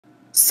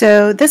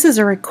So this is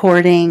a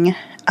recording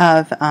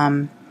of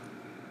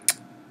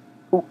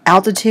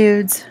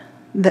altitudes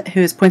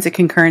whose points of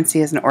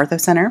concurrency is an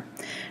orthocenter.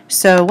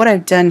 So what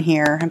I've done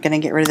here, I'm going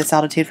to get rid of this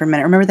altitude for a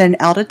minute. Remember that an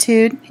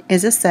altitude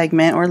is a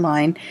segment or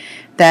line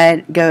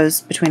that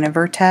goes between a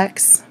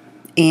vertex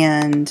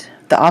and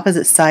the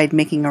opposite side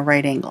making a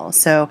right angle.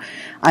 So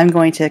I'm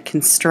going to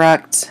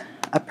construct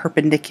a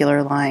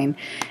perpendicular line,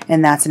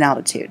 and that's an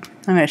altitude.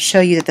 I'm going to show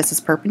you that this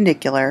is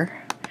perpendicular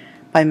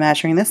by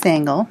measuring this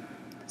angle.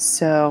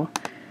 So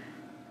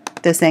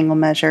this angle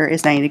measure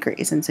is 90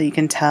 degrees, and so you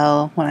can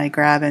tell when I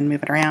grab and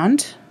move it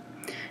around.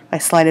 If I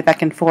slide it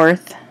back and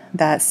forth,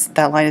 that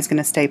line is going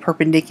to stay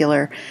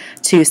perpendicular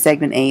to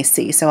segment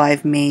AC. So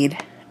I've made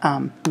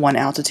one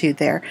altitude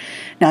there.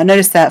 Now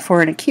notice that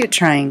for an acute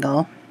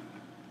triangle,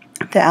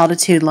 the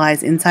altitude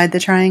lies inside the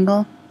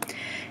triangle.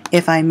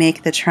 If I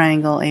make the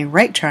triangle a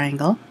right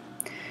triangle,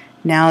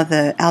 now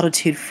the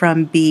altitude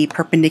from B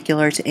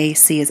perpendicular to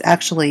AC is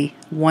actually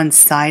one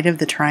side of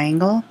the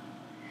triangle.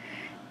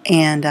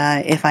 And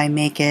if I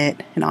make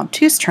it an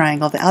obtuse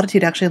triangle, the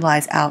altitude actually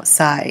lies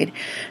outside.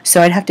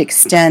 So I'd have to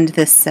extend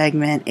this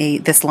segment,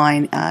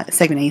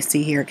 segment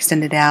AC here,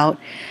 extend it out,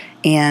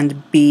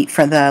 and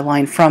for the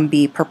line from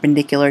B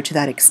perpendicular to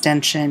that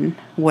extension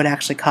would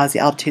actually cause the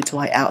altitude to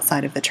lie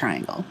outside of the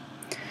triangle.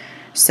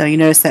 So you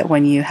notice that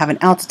when you have an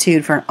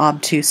altitude for an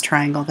obtuse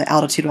triangle, the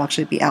altitude will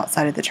actually be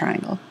outside of the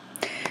triangle.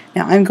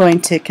 Now I'm going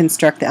to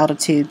construct the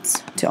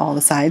altitudes to all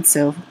the sides.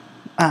 So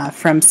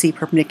from C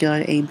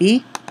perpendicular to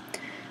AB,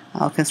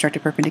 I'll construct a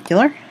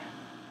perpendicular,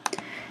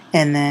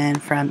 and then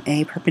from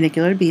A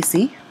perpendicular to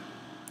BC,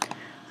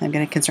 I'm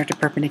going to construct a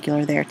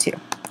perpendicular there too.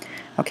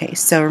 Okay,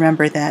 so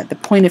remember that the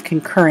point of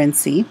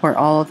concurrency, where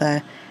all of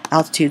the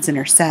altitudes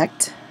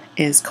intersect,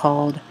 is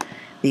called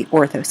the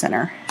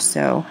orthocenter.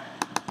 So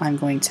I'm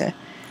going to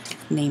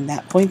name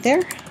that point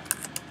there.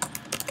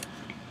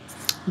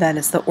 That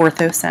is the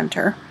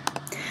orthocenter.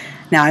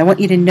 Now I want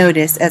you to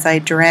notice as I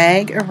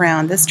drag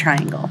around this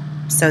triangle,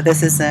 so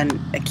this is an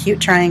acute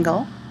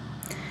triangle.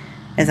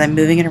 As I'm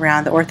moving it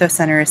around, the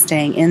orthocenter is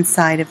staying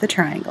inside of the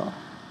triangle.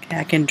 Okay,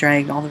 I can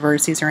drag all the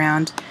vertices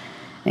around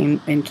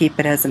and keep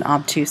it as an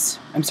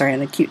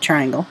acute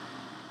triangle.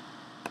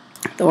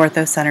 The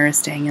orthocenter is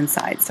staying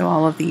inside. So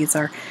all of these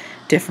are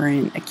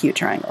different acute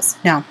triangles.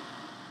 Now,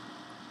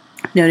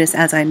 notice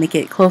as I make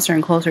it closer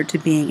and closer to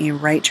being a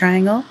right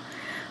triangle,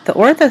 the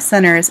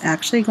orthocenter is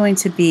actually going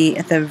to be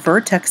at the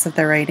vertex of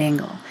the right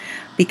angle,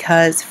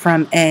 because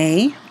from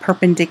A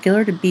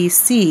perpendicular to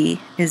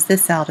BC is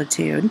this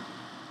altitude.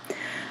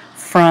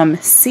 From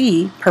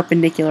C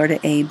perpendicular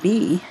to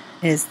AB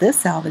is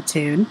this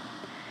altitude,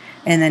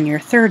 and then your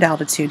third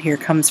altitude here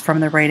comes from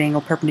the right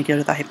angle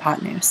perpendicular to the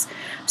hypotenuse.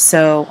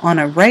 So on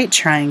a right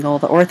triangle,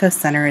 the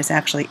orthocenter is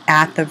actually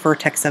at the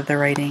vertex of the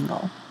right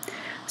angle.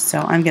 So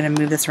I'm going to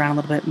move this around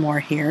a little bit more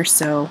here.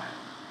 So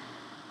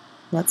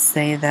let's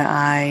say that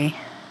I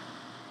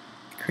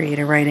create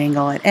a right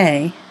angle at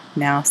A.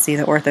 Now see,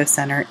 the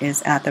orthocenter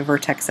is at the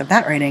vertex of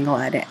that right angle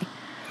at A.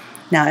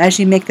 Now as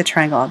you make the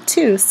triangle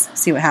obtuse,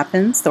 see what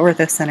happens? The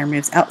orthocenter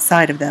moves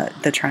outside of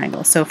the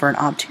triangle. So for an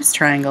obtuse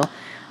triangle,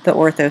 the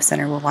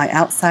orthocenter will lie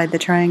outside the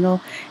triangle,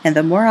 and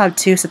the more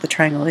obtuse that the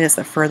triangle is,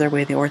 the further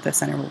away the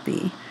orthocenter will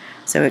be.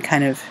 So it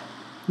kind of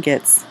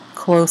gets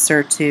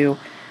closer to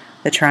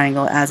the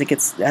triangle as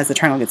the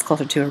triangle gets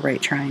closer to a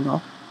right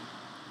triangle.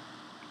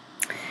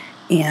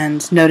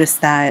 And notice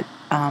that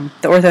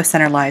the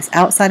orthocenter lies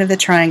outside of the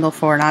triangle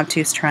for an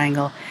obtuse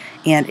triangle,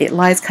 and it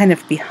lies kind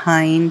of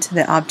behind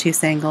the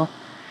obtuse angle.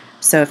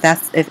 So if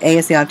A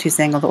is the obtuse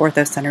angle, the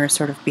orthocenter is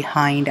sort of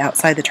behind,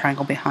 outside the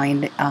triangle,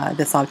 behind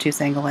this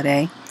obtuse angle at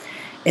A.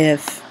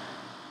 If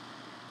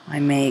I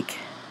make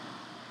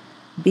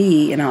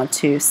B an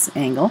obtuse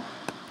angle,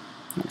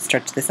 let's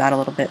stretch this out a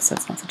little bit so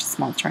it's not such a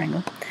small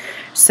triangle.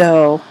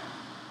 So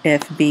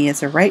if B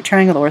is a right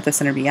triangle, the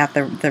orthocenter will be at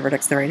the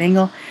vertex of the right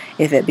angle.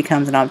 If it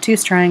becomes an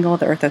obtuse triangle,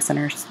 the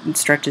orthocenter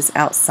stretches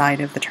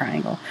outside of the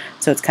triangle.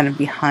 So it's kind of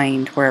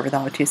behind wherever the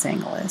obtuse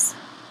angle is.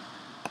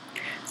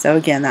 So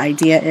again, the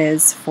idea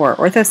is for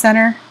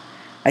orthocenter,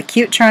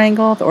 acute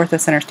triangle, the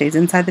orthocenter stays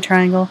inside the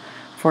triangle.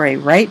 For a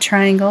right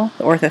triangle,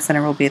 the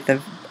orthocenter will be at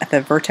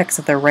the vertex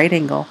of the right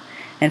angle.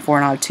 And for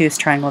an obtuse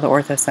triangle, the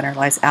orthocenter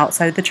lies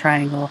outside of the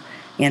triangle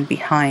and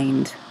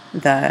behind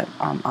the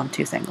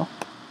obtuse angle.